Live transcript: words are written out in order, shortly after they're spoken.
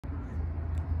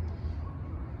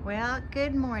Well,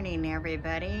 good morning,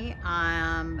 everybody.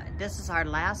 This is our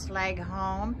last leg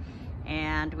home,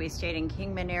 and we stayed in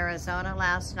Kingman, Arizona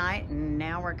last night, and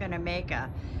now we're going to make a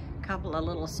couple of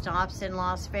little stops in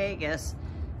Las Vegas.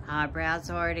 Brad's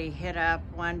already hit up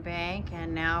one bank,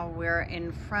 and now we're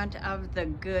in front of the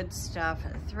Good Stuff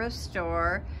thrift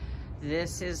store.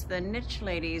 This is the Niche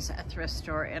Ladies thrift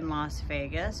store in Las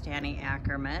Vegas, Danny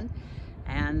Ackerman.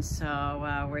 And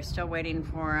so we're still waiting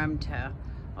for them to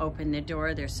open the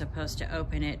door. They're supposed to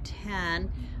open at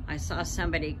 10. I saw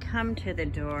somebody come to the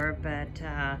door, but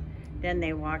then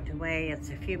they walked away. It's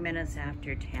a few minutes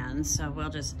after 10, so we'll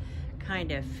just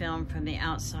kind of film from the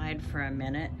outside for a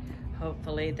minute.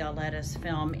 Hopefully they'll let us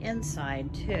film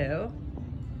inside too.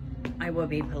 I will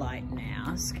be polite and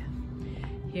ask.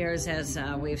 Here's, as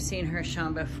we've seen her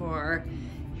shown before,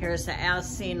 here's the as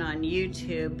seen on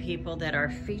YouTube people that are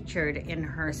featured in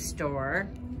her store.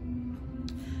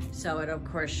 So it of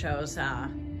course shows the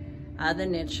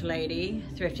Niche Lady,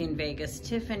 Thrifting Vegas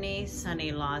Tiffany,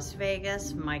 Sunny Las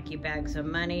Vegas, Mikey Bags of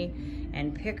Money,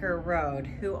 and Picker Road,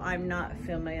 who I'm not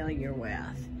familiar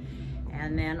with.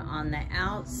 And then on the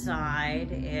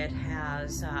outside, it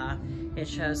has, it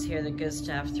shows here the Good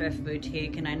Stuff Thrift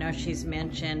Boutique, and I know she's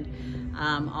mentioned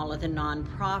all of the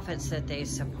nonprofits that they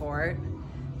support.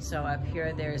 So up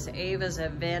here, there's Ava's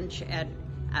Avengers,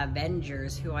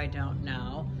 who I don't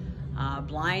know.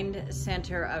 Blind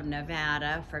Center of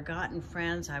Nevada, Forgotten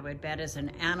Friends, I would bet is an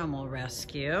animal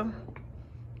rescue.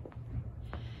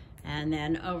 And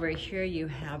then over here you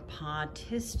have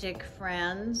Autistic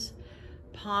Friends,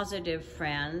 Positive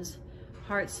Friends,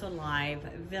 Hearts Alive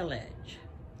Village.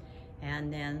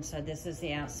 And then, so this is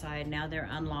the outside. Now they're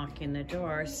unlocking the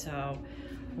door, so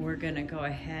we're gonna go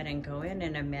ahead and go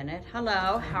in a minute.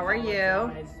 Hello, how are you?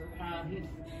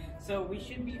 So we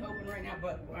should be open right now,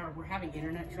 but we're having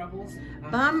internet troubles.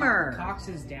 Bummer. Cox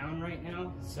is down right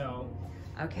now, so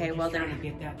okay, well trying to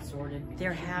get that sorted.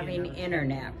 They're having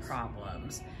internet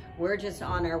problems. We're just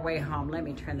on our way home. Let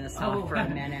me turn this off for a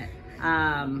minute.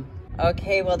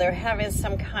 Okay, well they're having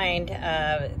some kind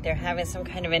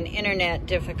of an internet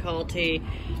difficulty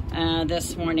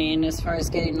this morning as far as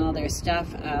getting all their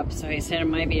stuff up. So he said it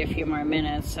might be a few more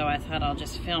minutes. So I thought I'll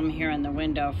just film here in the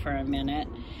window for a minute.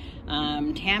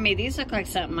 Tammy, these look like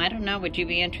something, I don't know, would you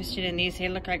be interested in these? They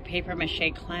look like paper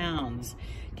mache clowns.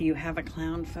 Do you have a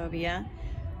clown phobia?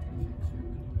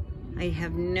 I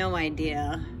have no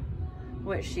idea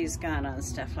what she's got on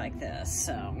stuff like this,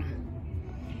 so.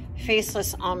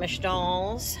 Faceless Amish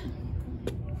dolls.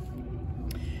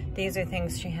 These are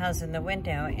things she has in the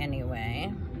window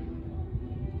anyway.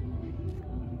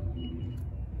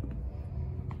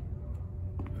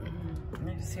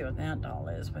 Let's see what that doll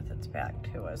is with its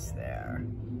back to us there.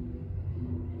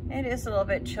 It is a little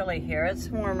bit chilly here. It's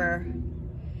warmer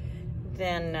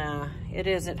than it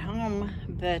is at home,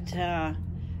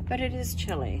 but it is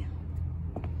chilly.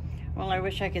 Well, I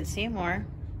wish I could see more.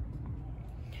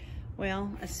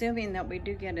 Well, assuming that we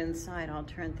do get inside, I'll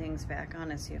turn things back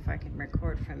on and see if I can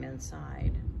record from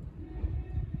inside.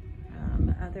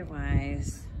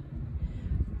 Otherwise,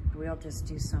 we'll just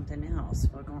do something else.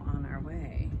 We'll go on our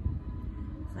way.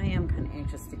 I am kind of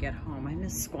anxious to get home. I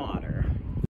miss Squatter.